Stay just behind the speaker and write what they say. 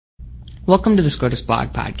Welcome to the SCOTUS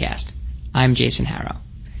Blog Podcast. I'm Jason Harrow.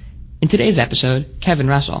 In today's episode, Kevin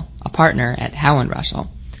Russell, a partner at Howe &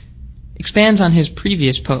 Russell, expands on his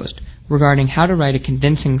previous post regarding how to write a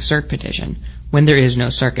convincing cert petition when there is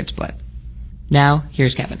no circuit split. Now,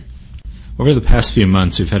 here's Kevin. Over the past few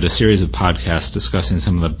months, we've had a series of podcasts discussing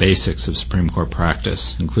some of the basics of Supreme Court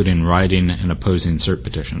practice, including writing and opposing cert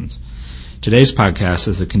petitions. Today's podcast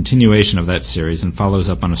is a continuation of that series and follows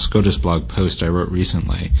up on a SCOTUS blog post I wrote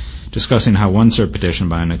recently, discussing how one cert petition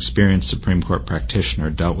by an experienced Supreme Court practitioner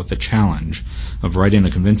dealt with the challenge of writing a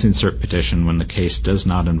convincing cert petition when the case does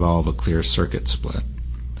not involve a clear circuit split.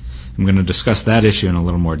 I'm going to discuss that issue in a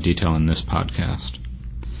little more detail in this podcast.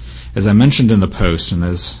 As I mentioned in the post, and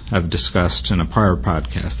as I've discussed in a prior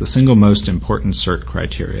podcast, the single most important cert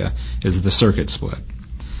criteria is the circuit split.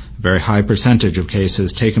 A very high percentage of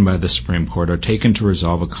cases taken by the Supreme Court are taken to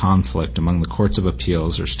resolve a conflict among the courts of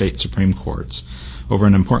appeals or state Supreme Courts over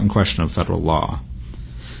an important question of federal law.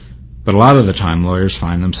 But a lot of the time, lawyers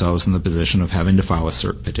find themselves in the position of having to file a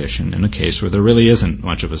cert petition in a case where there really isn't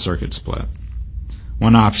much of a circuit split.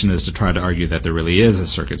 One option is to try to argue that there really is a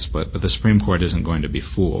circuit split, but the Supreme Court isn't going to be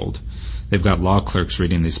fooled. They've got law clerks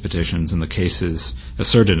reading these petitions and the cases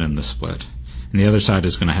asserted in the split. And the other side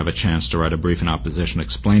is going to have a chance to write a brief in opposition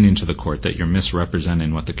explaining to the court that you're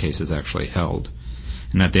misrepresenting what the case is actually held.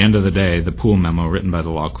 And at the end of the day, the pool memo written by the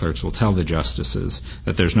law clerks will tell the justices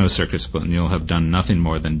that there's no circuit split and you'll have done nothing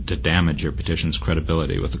more than to damage your petition's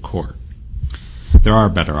credibility with the court. There are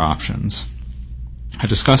better options. I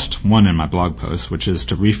discussed one in my blog post, which is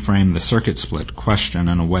to reframe the circuit split question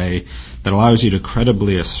in a way that allows you to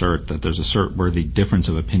credibly assert that there's a cert-worthy difference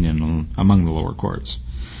of opinion among the lower courts.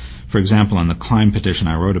 For example, in the Klein petition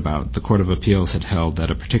I wrote about, the Court of Appeals had held that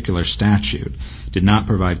a particular statute did not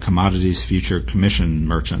provide commodities future commission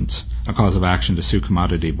merchants a cause of action to sue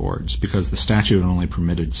commodity boards because the statute only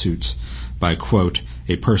permitted suits by, quote,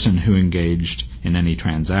 a person who engaged in any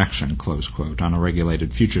transaction, close quote, on a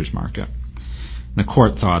regulated futures market. The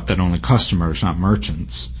court thought that only customers, not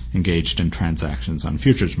merchants, engaged in transactions on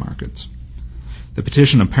futures markets. The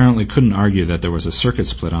petition apparently couldn't argue that there was a circuit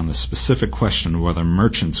split on the specific question of whether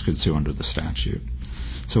merchants could sue under the statute.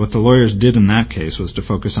 So what the lawyers did in that case was to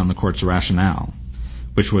focus on the court's rationale,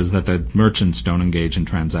 which was that the merchants don't engage in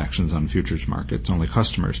transactions on futures markets, only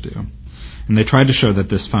customers do. And they tried to show that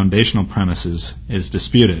this foundational premise is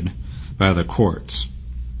disputed by other courts.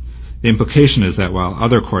 The implication is that while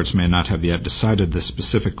other courts may not have yet decided this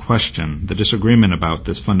specific question, the disagreement about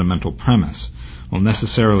this fundamental premise will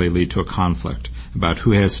necessarily lead to a conflict about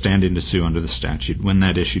who has standing to sue under the statute when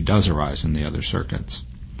that issue does arise in the other circuits.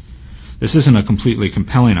 This isn't a completely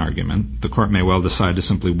compelling argument. The court may well decide to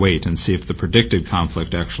simply wait and see if the predicted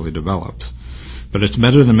conflict actually develops. But it's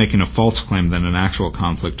better than making a false claim that an actual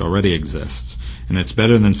conflict already exists, and it's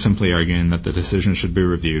better than simply arguing that the decision should be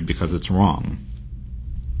reviewed because it's wrong.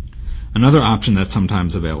 Another option that's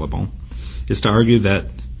sometimes available is to argue that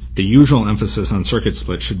the usual emphasis on circuit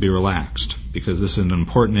split should be relaxed because this is an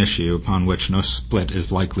important issue upon which no split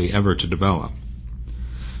is likely ever to develop.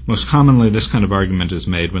 Most commonly, this kind of argument is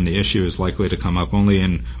made when the issue is likely to come up only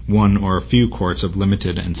in one or a few courts of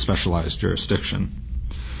limited and specialized jurisdiction.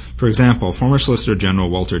 For example, former Solicitor General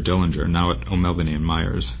Walter Dillinger, now at O'Melveny &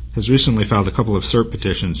 Myers, has recently filed a couple of cert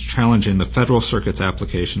petitions challenging the Federal Circuit's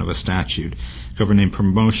application of a statute governing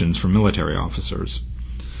promotions for military officers.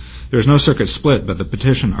 There is no circuit split, but the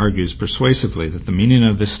petition argues persuasively that the meaning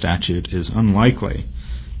of this statute is unlikely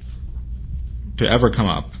to ever come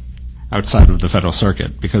up outside of the Federal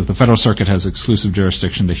Circuit, because the Federal Circuit has exclusive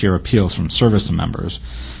jurisdiction to hear appeals from service members,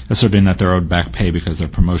 asserting that they're owed back pay because their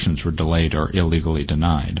promotions were delayed or illegally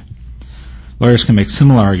denied. Lawyers can make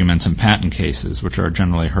similar arguments in patent cases, which are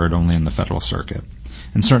generally heard only in the Federal Circuit,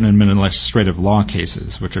 and certain administrative law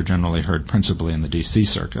cases, which are generally heard principally in the D.C.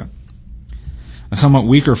 Circuit. A somewhat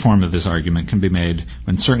weaker form of this argument can be made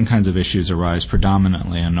when certain kinds of issues arise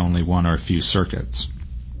predominantly in only one or a few circuits.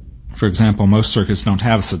 For example, most circuits don't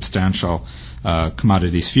have substantial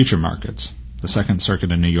commodities future markets. The Second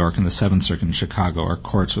Circuit in New York and the Seventh Circuit in Chicago are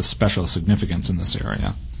courts with special significance in this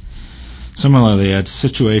area. Similarly, a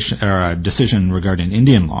decision regarding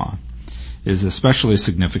Indian law is especially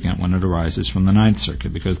significant when it arises from the Ninth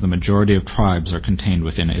Circuit because the majority of tribes are contained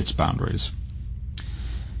within its boundaries.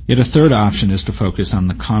 Yet a third option is to focus on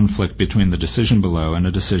the conflict between the decision below and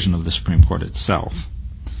a decision of the Supreme Court itself.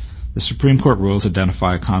 The Supreme Court rules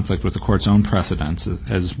identify a conflict with the court's own precedents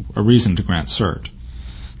as a reason to grant cert.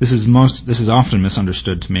 This is often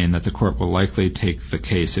misunderstood to mean that the court will likely take the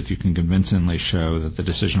case if you can convincingly show that the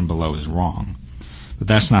decision below is wrong. But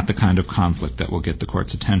that's not the kind of conflict that will get the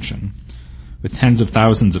court's attention. With tens of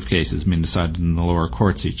thousands of cases being decided in the lower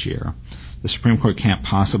courts each year, the Supreme Court can't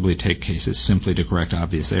possibly take cases simply to correct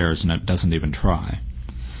obvious errors, and it doesn't even try.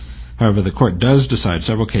 However, the Court does decide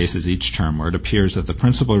several cases each term where it appears that the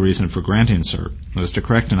principal reason for granting cert was to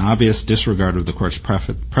correct an obvious disregard of the Court's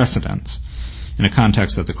precedents in a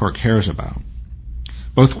context that the Court cares about.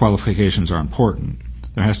 Both qualifications are important.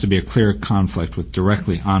 There has to be a clear conflict with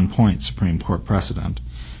directly on-point Supreme Court precedent,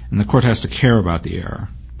 and the Court has to care about the error.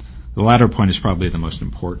 The latter point is probably the most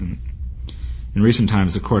important. In recent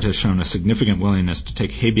times, the Court has shown a significant willingness to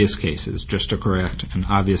take habeas cases just to correct an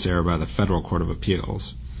obvious error by the Federal Court of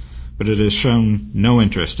Appeals. But it has shown no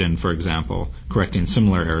interest in, for example, correcting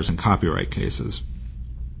similar errors in copyright cases.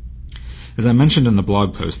 As I mentioned in the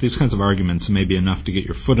blog post, these kinds of arguments may be enough to get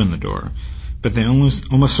your foot in the door, but they almost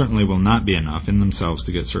certainly will not be enough in themselves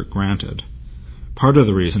to get cert granted. Part of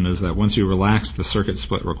the reason is that once you relax the circuit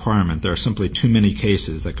split requirement, there are simply too many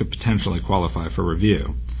cases that could potentially qualify for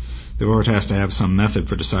review. The Court has to have some method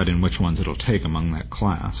for deciding which ones it'll take among that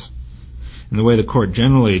class. And the way the Court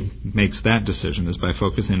generally makes that decision is by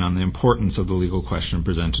focusing on the importance of the legal question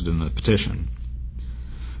presented in the petition.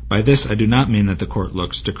 By this, I do not mean that the Court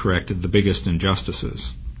looks to correct the biggest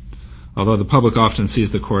injustices. Although the public often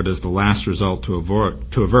sees the Court as the last result to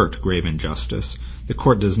avert grave injustice, the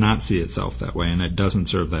Court does not see itself that way, and it doesn't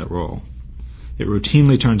serve that role. It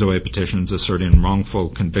routinely turns away petitions asserting wrongful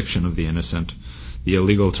conviction of the innocent, the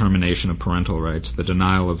illegal termination of parental rights, the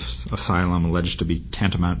denial of asylum alleged to be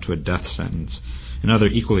tantamount to a death sentence, and other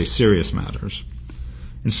equally serious matters.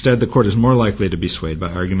 Instead, the Court is more likely to be swayed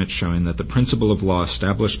by arguments showing that the principle of law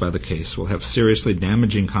established by the case will have seriously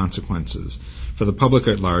damaging consequences for the public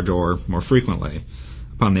at large or, more frequently,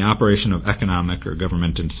 upon the operation of economic or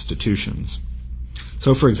government institutions.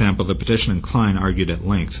 So, for example, the petition in Klein argued at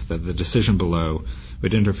length that the decision below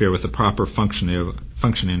would interfere with the proper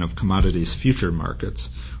functioning of commodities future markets,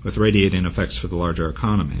 with radiating effects for the larger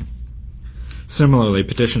economy. Similarly,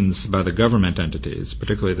 petitions by the government entities,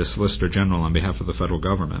 particularly the Solicitor General on behalf of the federal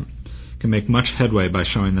government, can make much headway by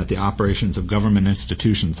showing that the operations of government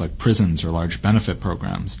institutions like prisons or large benefit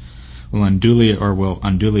programs will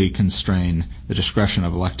unduly constrain the discretion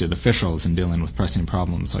of elected officials in dealing with pressing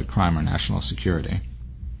problems like crime or national security.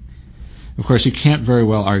 Of course, you can't very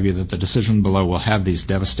well argue that the decision below will have these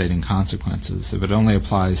devastating consequences if it only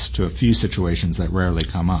applies to a few situations that rarely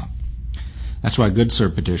come up. That's why good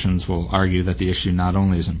cert petitions will argue that the issue not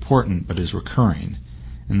only is important, but is recurring,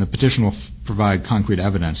 and the petition will provide concrete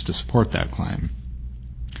evidence to support that claim.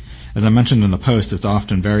 As I mentioned in the post, it's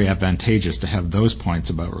often very advantageous to have those points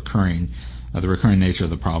about the recurring nature of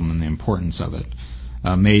the problem and the importance of it,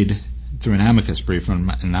 made through an amicus brief from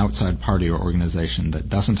an outside party or organization that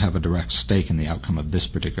doesn't have a direct stake in the outcome of this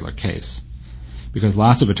particular case. Because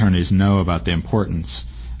lots of attorneys know about the importance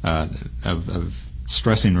of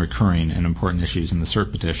stressing recurring and important issues in the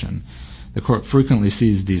cert petition, the Court frequently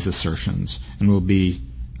sees these assertions and will be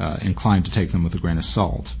inclined to take them with a grain of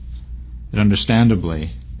salt. It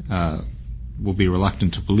understandably will be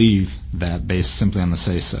reluctant to believe that based simply on the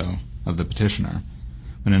say-so of the petitioner.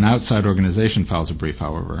 When an outside organization files a brief,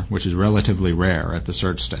 however, which is relatively rare at the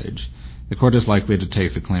cert stage, the Court is likely to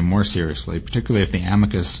take the claim more seriously, particularly if the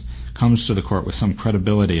amicus comes to the Court with some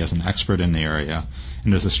credibility as an expert in the area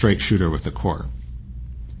and is a straight shooter with the Court.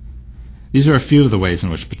 These are a few of the ways in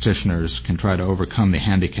which petitioners can try to overcome the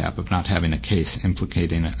handicap of not having a case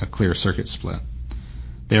implicating a clear circuit split.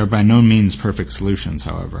 They are by no means perfect solutions,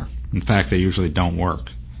 however. In fact, they usually don't work.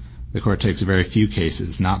 The Court takes very few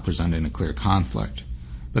cases not presenting a clear conflict.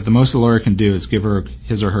 But the most a lawyer can do is give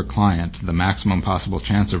his or her client the maximum possible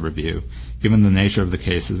chance of review, given the nature of the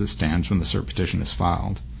case as it stands when the cert petition is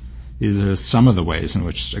filed. These are some of the ways in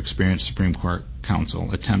which experienced Supreme Court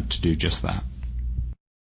counsel attempt to do just that.